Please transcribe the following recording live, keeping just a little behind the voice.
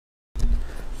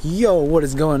Yo, what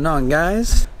is going on,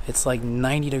 guys? It's like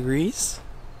 90 degrees,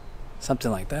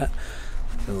 something like that.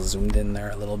 Zoomed in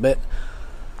there a little bit.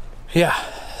 Yeah,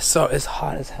 so it's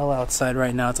hot as hell outside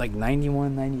right now. It's like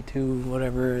 91, 92,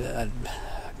 whatever.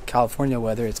 California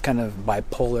weather, it's kind of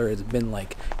bipolar. It's been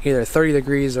like either 30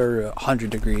 degrees or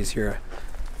 100 degrees here.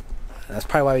 That's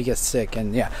probably why we get sick.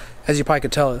 And yeah, as you probably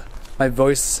could tell, my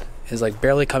voice is like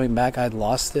barely coming back. I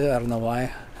lost it. I don't know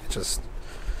why. It just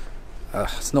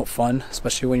it's no fun,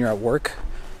 especially when you're at work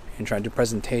and trying to do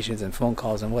presentations and phone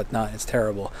calls and whatnot. It's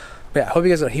terrible. But yeah, I hope you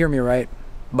guys will hear me right.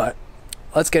 But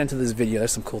let's get into this video.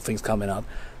 There's some cool things coming up,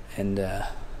 and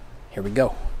here we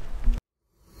go.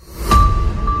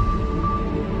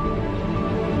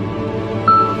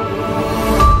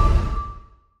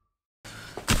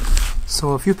 So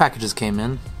a few packages came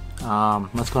in.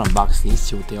 Let's go unbox these,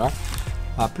 see what they are.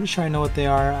 Pretty sure I know what they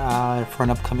are for an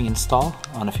upcoming install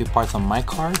on a few parts on my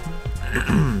car.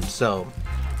 So,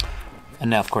 and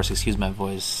now of course, excuse my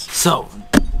voice. So,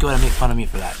 go ahead and make fun of me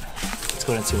for that. Let's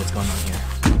go ahead and see what's going on here.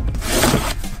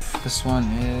 This one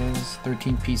is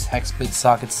 13-piece hex plate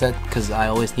socket set because I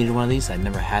always needed one of these. I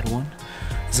never had one.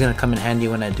 It's gonna come in handy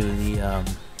when I do the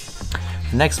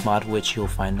next mod, which you'll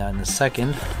find out in a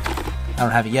second. I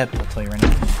don't have it yet, but I'll tell you right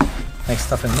now. Next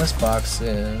stuff in this box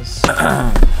is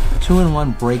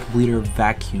 2-in-1 brake bleeder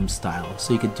vacuum style.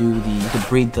 So you could do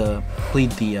bleed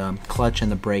the clutch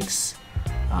and the brakes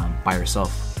by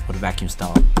yourself with a vacuum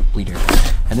style bleeder.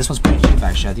 And this one's pretty cheap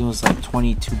actually. I think it was like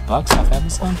 22 bucks off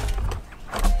Amazon.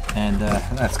 And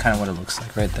that's kind of what it looks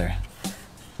like right there.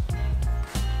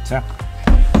 So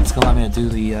it's gonna allow me to do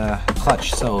the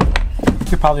clutch. So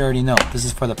you probably already know this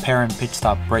is for the Perrin pitch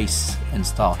stop brace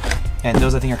install. And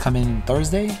those I think are coming in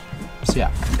Thursday. So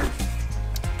yeah,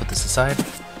 put this aside.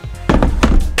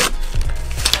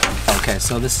 Okay,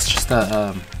 so this is just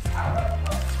a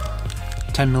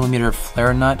 10mm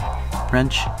flare nut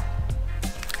wrench,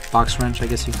 box wrench, I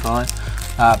guess you'd call it.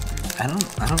 I don't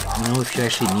know if you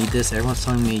actually need this. Everyone's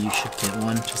telling me you should get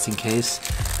one just in case,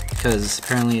 because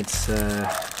apparently it's a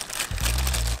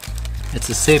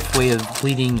safe way of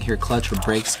bleeding your clutch or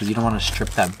brakes because you don't want to strip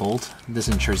that bolt. This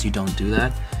ensures you don't do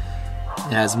that.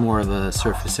 It has more of a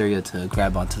surface area to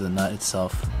grab onto the nut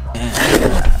itself. And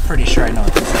I'm pretty sure I know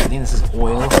what this is. I think this is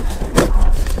oil.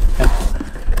 Yep.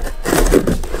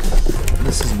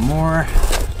 This is more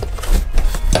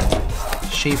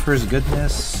Schaeffer's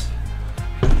goodness.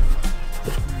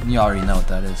 You already know what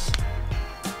that is.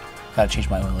 Gotta change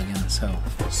my oil again. So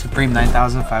Supreme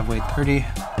 9000 5-way 30,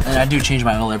 and I do change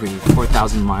my oil every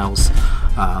 4,000 miles.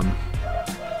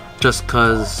 Just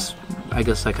cause I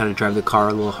guess I kind of drive the car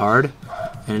a little hard,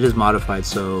 and it is modified.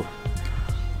 So,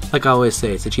 like I always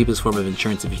say, it's the cheapest form of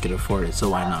insurance if you can afford it. So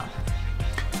why not?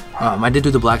 I did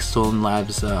do the Blackstone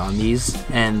Labs on these,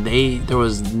 and there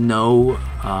was no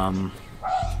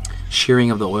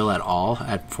shearing of the oil at all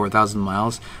at 4,000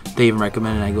 miles. They even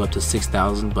recommended I go up to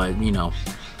 6,000, but you know,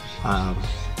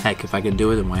 heck, if I can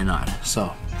do it, then why not?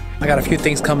 So I got a few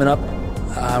things coming up.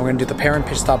 We're gonna do the Perrin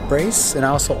pitch stop brace, and I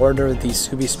also ordered the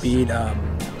Grimmspeed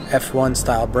F1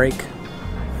 style brake,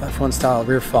 F1 style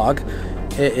rear fog.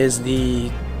 It is the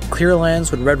clear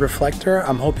lens with red reflector.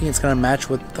 I'm hoping it's gonna match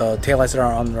with the taillights that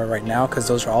are on there right now, because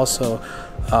those are also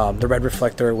the red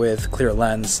reflector with clear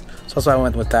lens. So that's why I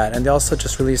went with that. And they also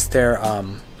just released their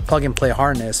plug and play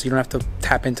harness. You don't have to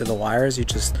tap into the wires. You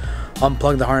just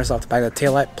unplug the harness off the back of the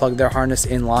taillight, plug their harness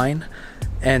in line,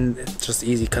 and it's just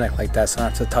easy connect like that. So I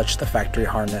don't have to touch the factory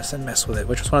harness and mess with it,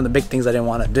 which was one of the big things I didn't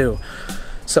want to do.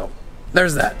 So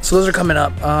there's that. So those are coming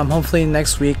up hopefully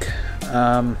next week.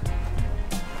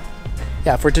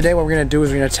 Yeah, for today what we're going to do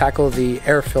is we're going to tackle the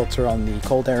air filter on the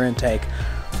cold air intake.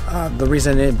 The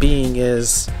reason it being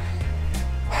is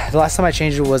the last time I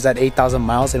changed it was at 8,000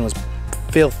 miles and it was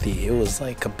filthy. It was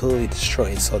like completely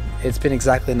destroyed. So it's been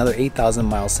exactly another 8,000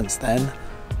 miles since then.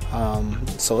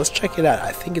 So let's check it out.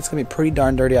 I think it's going to be pretty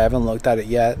darn dirty. I haven't looked at it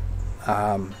yet. So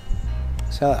I'm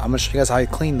going to show you guys how I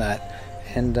clean that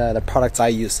and the products I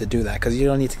use to do that, because you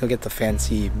don't need to go get the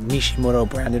fancy Mishimoto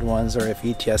branded ones, or if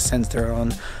ETS sends their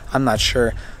own, I'm not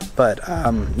sure. But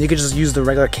you could just use the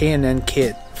regular K&N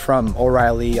kit from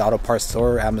O'Reilly Auto Parts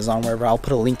Store, Amazon, wherever. I'll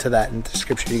put a link to that in the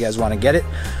description if you guys want to get it.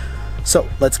 So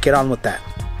let's get on with that.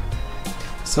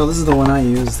 So this is the one I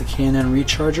use, the K&N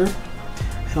recharger,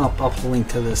 and I'll put a link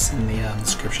to this in the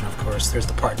description, of course. There's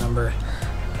the part number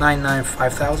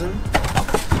 995,000,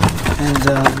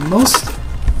 and most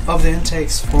of the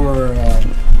intakes for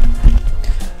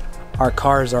our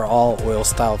cars are all oil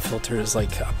style filters, like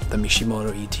the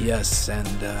Mishimoto ETS and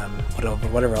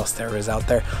whatever else there is out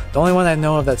there. The only one I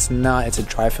know of that's not, it's a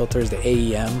dry filter, is the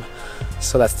AEM.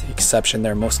 So that's the exception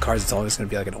there. Most cars, it's always going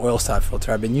to be like an oil style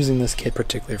filter. I've been using this kit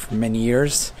particularly for many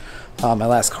years. My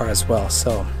last car as well.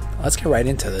 So let's get right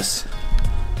into this.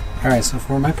 Alright, so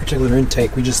for my particular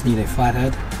intake, we just need a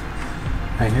flathead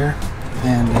right here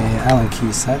and a Allen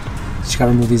key set. So you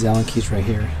gotta remove these Allen keys right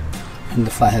here and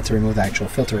the flathead to remove the actual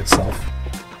filter itself.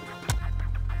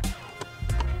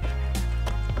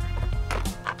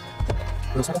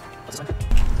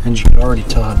 And you can already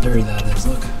tell how dirty that is,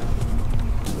 look.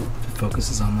 It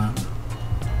focuses on that.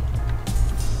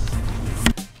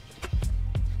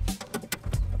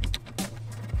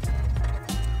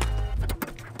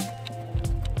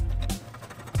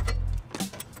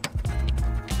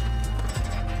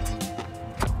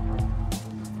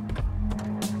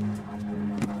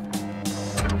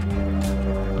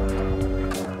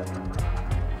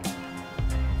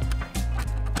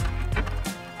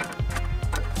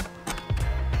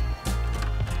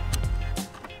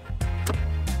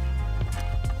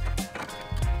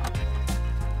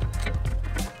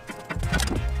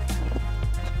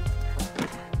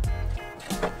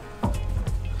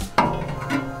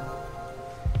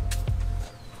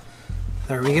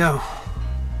 There we go.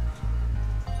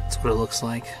 That's what it looks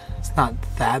like. It's not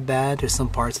that bad. There's some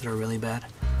parts that are really bad.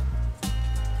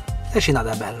 It's actually not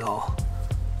that bad at all.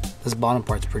 This bottom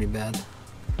part's pretty bad.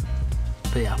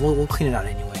 But yeah, we'll clean it out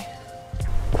anyway.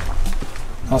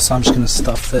 Also, I'm just gonna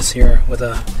stuff this here with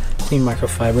a clean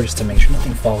microfiber just to make sure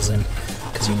nothing falls in,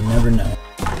 because you never know.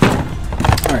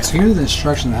 Alright, so here's the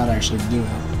instructions on how to actually do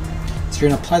it. So you're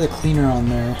gonna apply the cleaner on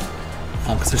there,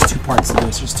 because there's two parts to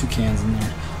this, there's two cans in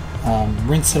there.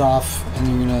 Rinse it off, and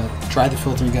you're gonna dry the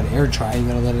filter. You gotta air dry. You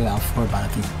gotta let it out for about, I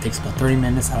think it takes about 30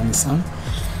 minutes out in the sun,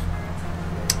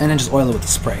 and then just oil it with the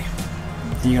spray.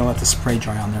 And you're gonna let the spray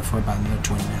dry on there for about another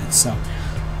 20 minutes. So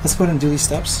let's go ahead and do these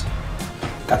steps.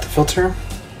 Got the filter.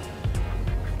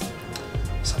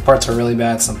 Some parts are really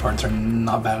bad. Some parts are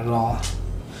not bad at all.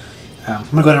 I'm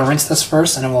gonna go ahead and rinse this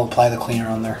first, and then we'll apply the cleaner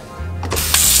on there.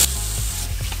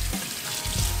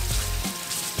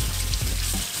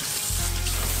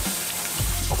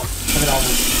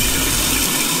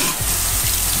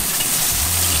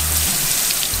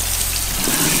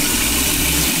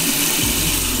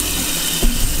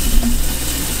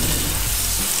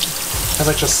 There's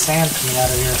like just sand coming out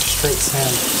of here, straight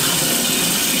sand.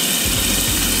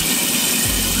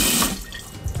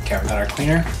 Okay, we got our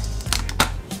cleaner.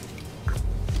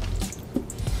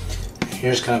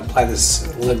 You're just gonna apply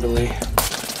this liberally.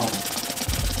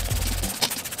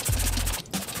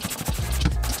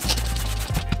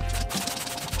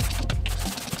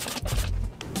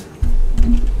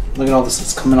 Look at all this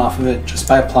that's coming off of it just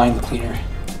by applying the cleaner.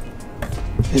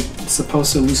 It's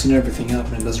supposed to loosen everything up,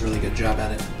 and it does a really good job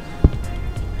at it.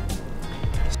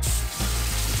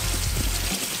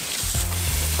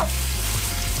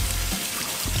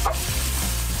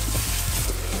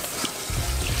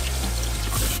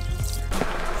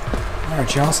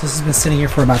 Alright y'all, so this has been sitting here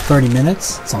for about 30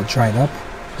 minutes. It's all dried up.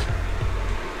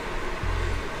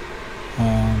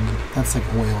 That's like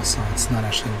oil, so it's not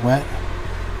actually wet.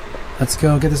 Let's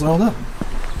go get this oiled up.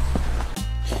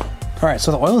 Alright,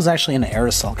 so the oil is actually in an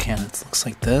aerosol can. It looks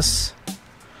like this.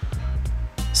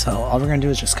 So all we're going to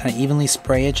do is just kind of evenly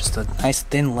spray it, just a nice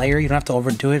thin layer. You don't have to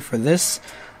overdo it for this.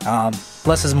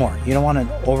 Less is more. You don't want to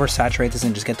oversaturate this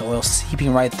and just get the oil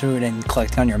seeping right through it and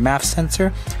collecting on your MAF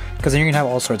sensor, because then you're going to have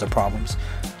all sorts of problems.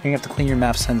 You're going to have to clean your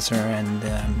MAF sensor, and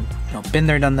you know, been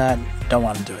there, done that, don't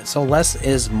want to do it. So less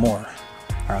is more.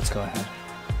 Alright, let's go ahead.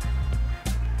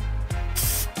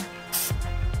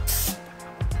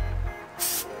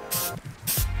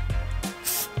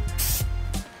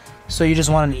 So you just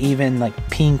want an even, like,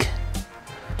 pink,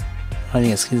 I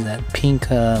think it's that pink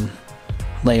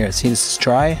layer. See, this is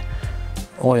dry,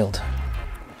 oiled,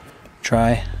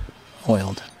 dry,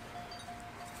 oiled.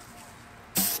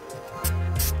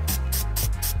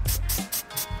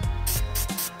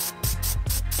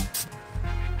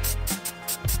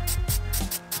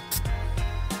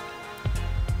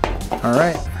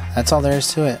 Alright, that's all there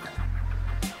is to it.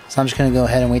 So I'm just going to go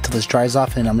ahead and wait till this dries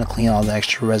off, and I'm going to clean all the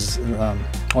extra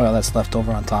oil that's left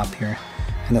over on top here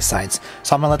and the sides.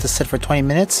 So I'm going to let this sit for 20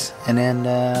 minutes, and then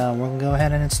we're going to go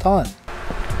ahead and install it.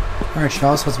 Alright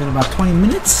y'all, so it's been about 20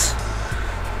 minutes.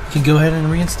 You can go ahead and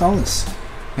reinstall this.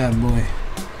 Bad boy.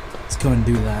 Let's go and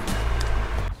do that.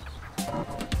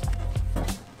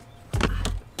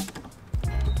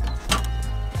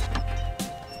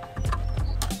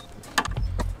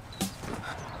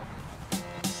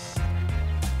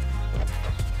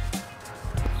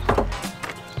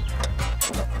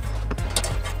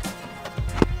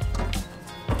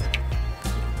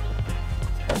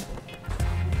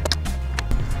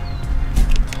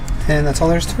 And that's all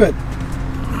there is to it.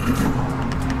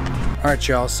 Alright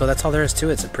y'all, so that's all there is to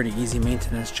it. It's a pretty easy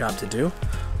maintenance job to do.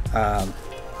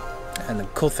 And the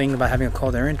cool thing about having a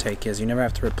cold air intake is you never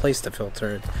have to replace the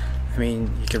filter. I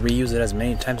mean, you can reuse it as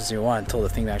many times as you want until the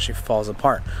thing actually falls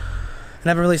apart. And I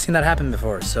haven't really seen that happen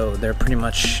before, so they're pretty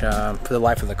much for the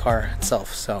life of the car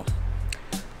itself. So,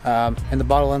 and the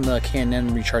bottle and the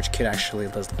K&N recharge kit actually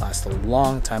does last a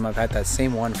long time. I've had that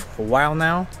same one for a while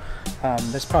now.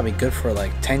 That's probably good for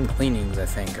like 10 cleanings, I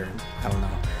think, or I don't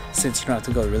know, since you don't have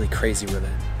to go really crazy with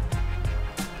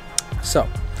it. So,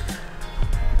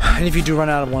 and if you do run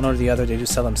out of one or the other, they do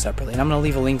sell them separately. And I'm gonna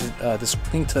leave a link to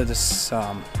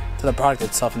to the product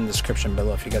itself in the description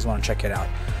below if you guys want to check it out.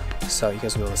 So you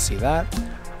guys will be able to see that.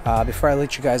 Before I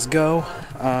let you guys go,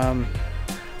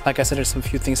 like I said, there's some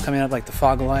few things coming up, like the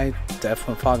fog light, the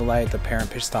F1 fog light, the Perrin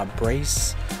pitch stop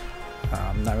brace.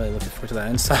 I'm not really looking forward to that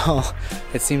install.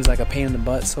 It seems like a pain in the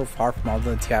butt so far from all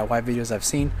the DIY videos I've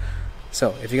seen.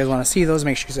 So if you guys want to see those,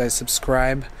 make sure you guys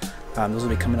subscribe. Those will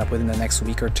be coming up within the next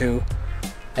week or two.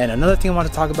 And another thing I want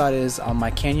to talk about is on my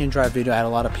Canyon Drive video, I had a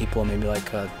lot of people, maybe like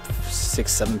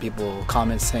 6-7 people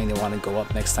comment saying they want to go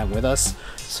up next time with us.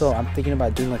 So I'm thinking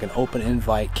about doing like an open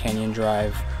invite Canyon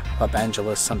Drive up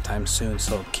Angeles sometime soon,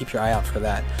 so keep your eye out for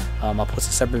that. I'll post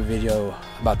a separate video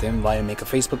about the invite and make a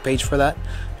Facebook page for that.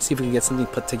 See if we can get something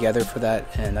put together for that,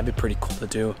 and that'd be pretty cool to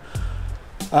do.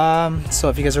 So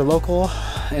if you guys are local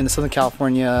in the Southern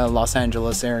California, Los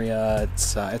Angeles area,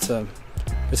 it's a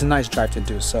nice drive to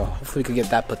do, so hopefully we could get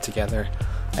that put together.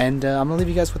 And I'm gonna leave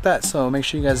you guys with that, so make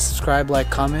sure you guys subscribe, like,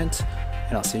 comment,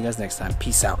 and I'll see you guys next time.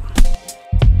 Peace out.